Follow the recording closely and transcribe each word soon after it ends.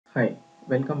Hi,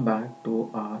 welcome back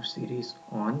to our series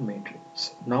on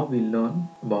matrices. Now we learn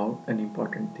about an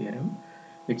important theorem.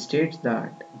 It states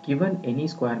that given any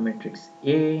square matrix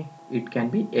A, it can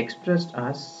be expressed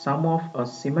as sum of a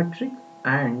symmetric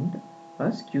and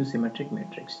a skew symmetric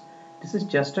matrix. This is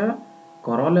just a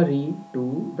corollary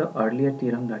to the earlier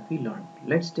theorem that we learned.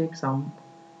 Let's take some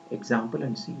example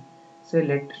and see. Say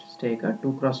let's take a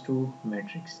 2 cross 2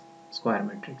 matrix, square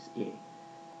matrix A.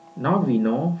 Now we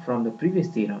know from the previous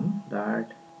theorem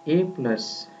that A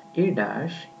plus A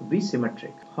dash would be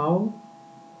symmetric. How?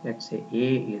 Let's say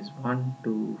A is 1,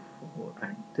 2, 4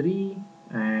 and 3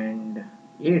 and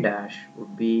A dash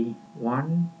would be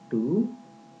 1, 2,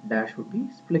 dash would be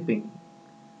flipping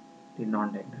the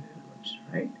non-diagonal elements,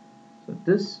 right? So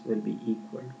this will be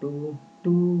equal to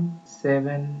 2,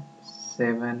 7,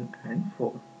 7 and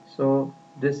 4. So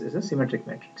this is a symmetric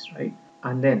matrix, right?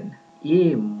 And then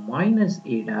A minus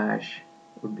A dash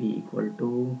would be equal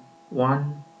to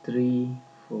 1, 3,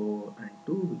 4 and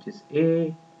 2, which is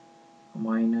A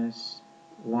minus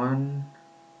 1,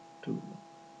 2,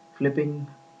 flipping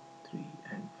 3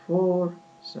 and 4.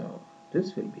 So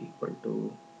this will be equal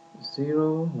to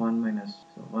 0, 1 minus,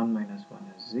 so 1 minus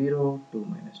 1 is 0, 2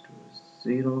 minus 2 is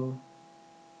 0,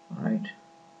 alright,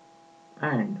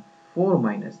 and 4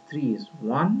 minus 3 is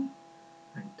 1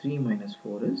 and 3 minus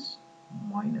 4 is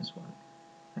minus 1.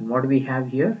 And what do we have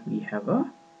here? We have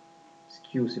a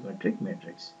skew symmetric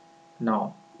matrix.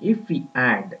 Now if we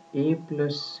add A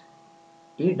plus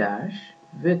A dash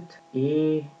with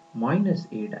A minus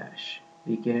A dash,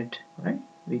 we get, right,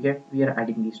 we are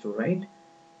adding these two, right?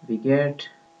 We get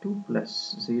 2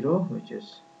 plus 0, which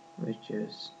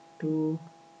is 2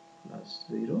 plus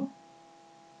 0,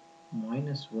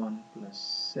 minus 1 plus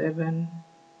 7,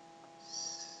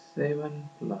 7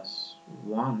 plus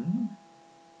 1,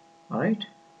 alright,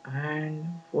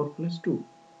 and 4 plus 2,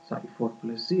 sorry, 4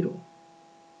 plus 0,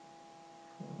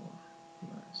 4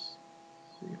 plus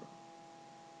 0,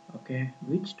 okay,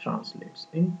 which translates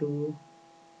into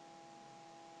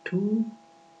 2,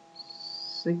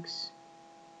 6,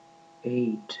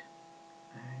 8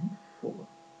 and 4.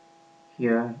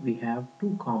 Here we have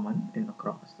 2 common in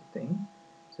across the thing,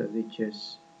 so which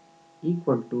is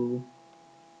equal to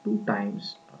 2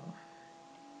 times of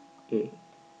A.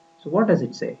 So what does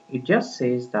it say? It just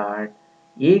says that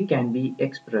A can be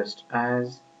expressed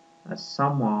as a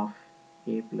sum of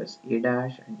A plus A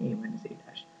dash and A minus A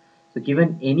dash. So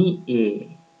given any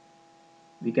A,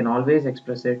 we can always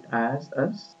express it as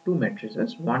two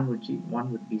matrices. One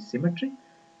would be symmetric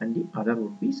and the other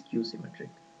would be skew symmetric.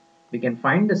 We can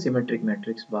find the symmetric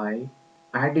matrix by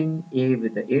adding A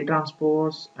with the A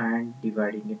transpose and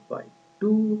dividing it by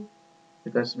 2,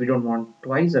 because we don't want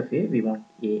twice of A, we want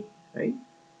A, right?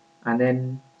 And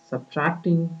then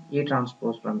subtracting A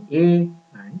transpose from A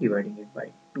and dividing it by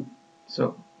 2.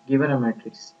 So given a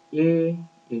matrix A,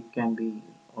 it can be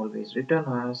always written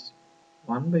as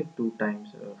 1 by 2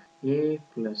 times of A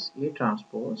plus A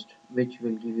transposed, which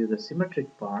will give you the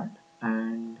symmetric part,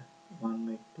 and 1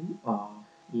 by 2 of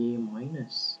A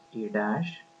minus A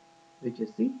dash, which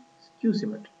is the skew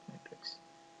symmetric matrix,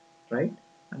 right?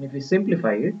 And if we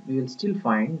simplify it, we will still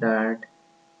find that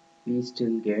we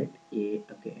still get A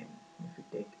again. If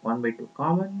we take 1 by 2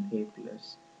 common, A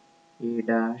plus A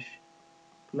dash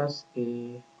plus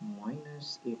A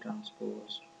minus A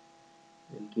transpose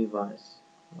will give us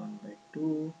 1 by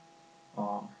 2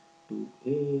 of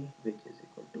 2A, which is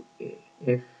equal to A.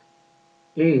 If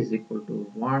A is equal to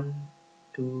 1,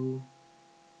 2,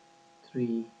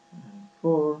 3 and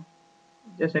 4,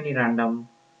 just any random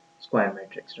square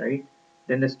matrix, right?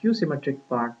 Then the skew symmetric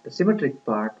part, the symmetric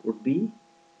part would be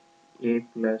A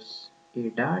plus A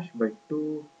dash by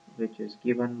 2, which is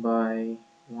given by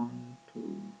 1,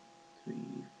 2, 3,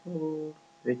 4,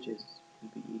 which is will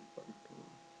be equal to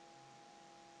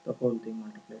the whole thing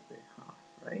multiplied by half,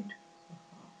 right? So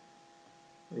half,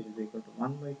 which is equal to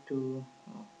 1 by 2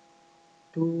 of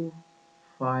 2,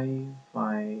 5,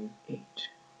 5, 8,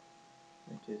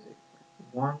 which is equal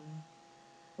to 1,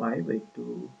 5 by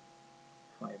 2,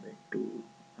 5 by 2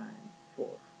 and 4.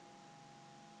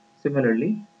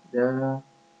 Similarly, the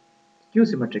skew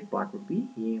symmetric part would be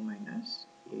A minus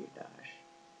A dash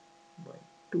by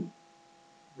 2,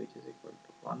 which is equal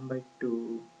to 1 by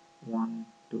 2, 1,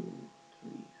 2,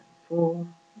 3 and 4,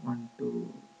 1,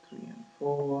 2, 3 and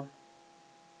 4,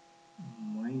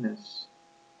 minus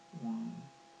 1,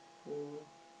 4,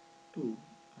 2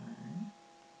 and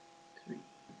 3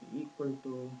 will be equal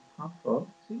to half of,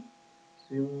 see,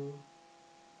 0,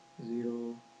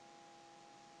 0,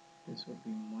 this would be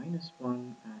minus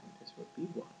 1 and this would be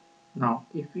 1. Now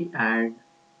if we add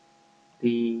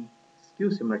the skew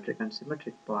symmetric and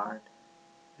symmetric part,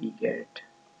 we get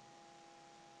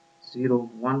 0,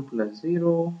 1 plus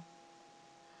 0,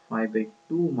 5 by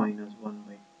 2 minus 1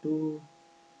 by 2,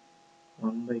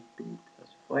 1 by 2 plus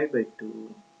 5 by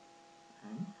 2,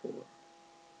 and 4,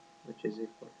 which is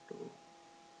equal to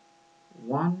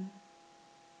 1.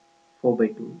 4 by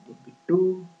 2 would be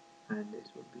 2, and this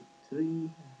would be 3, and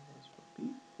this would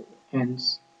be 4.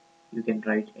 Hence, you can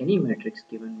write any matrix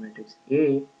given matrix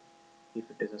A. If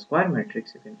it is a square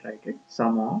matrix, you can write it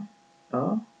sum of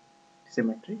a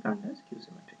symmetric and a skew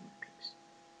symmetric matrix.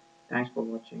 Thanks for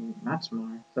watching Math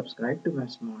Smart. Subscribe to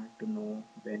Math Smart to know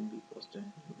when we post a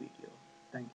new video.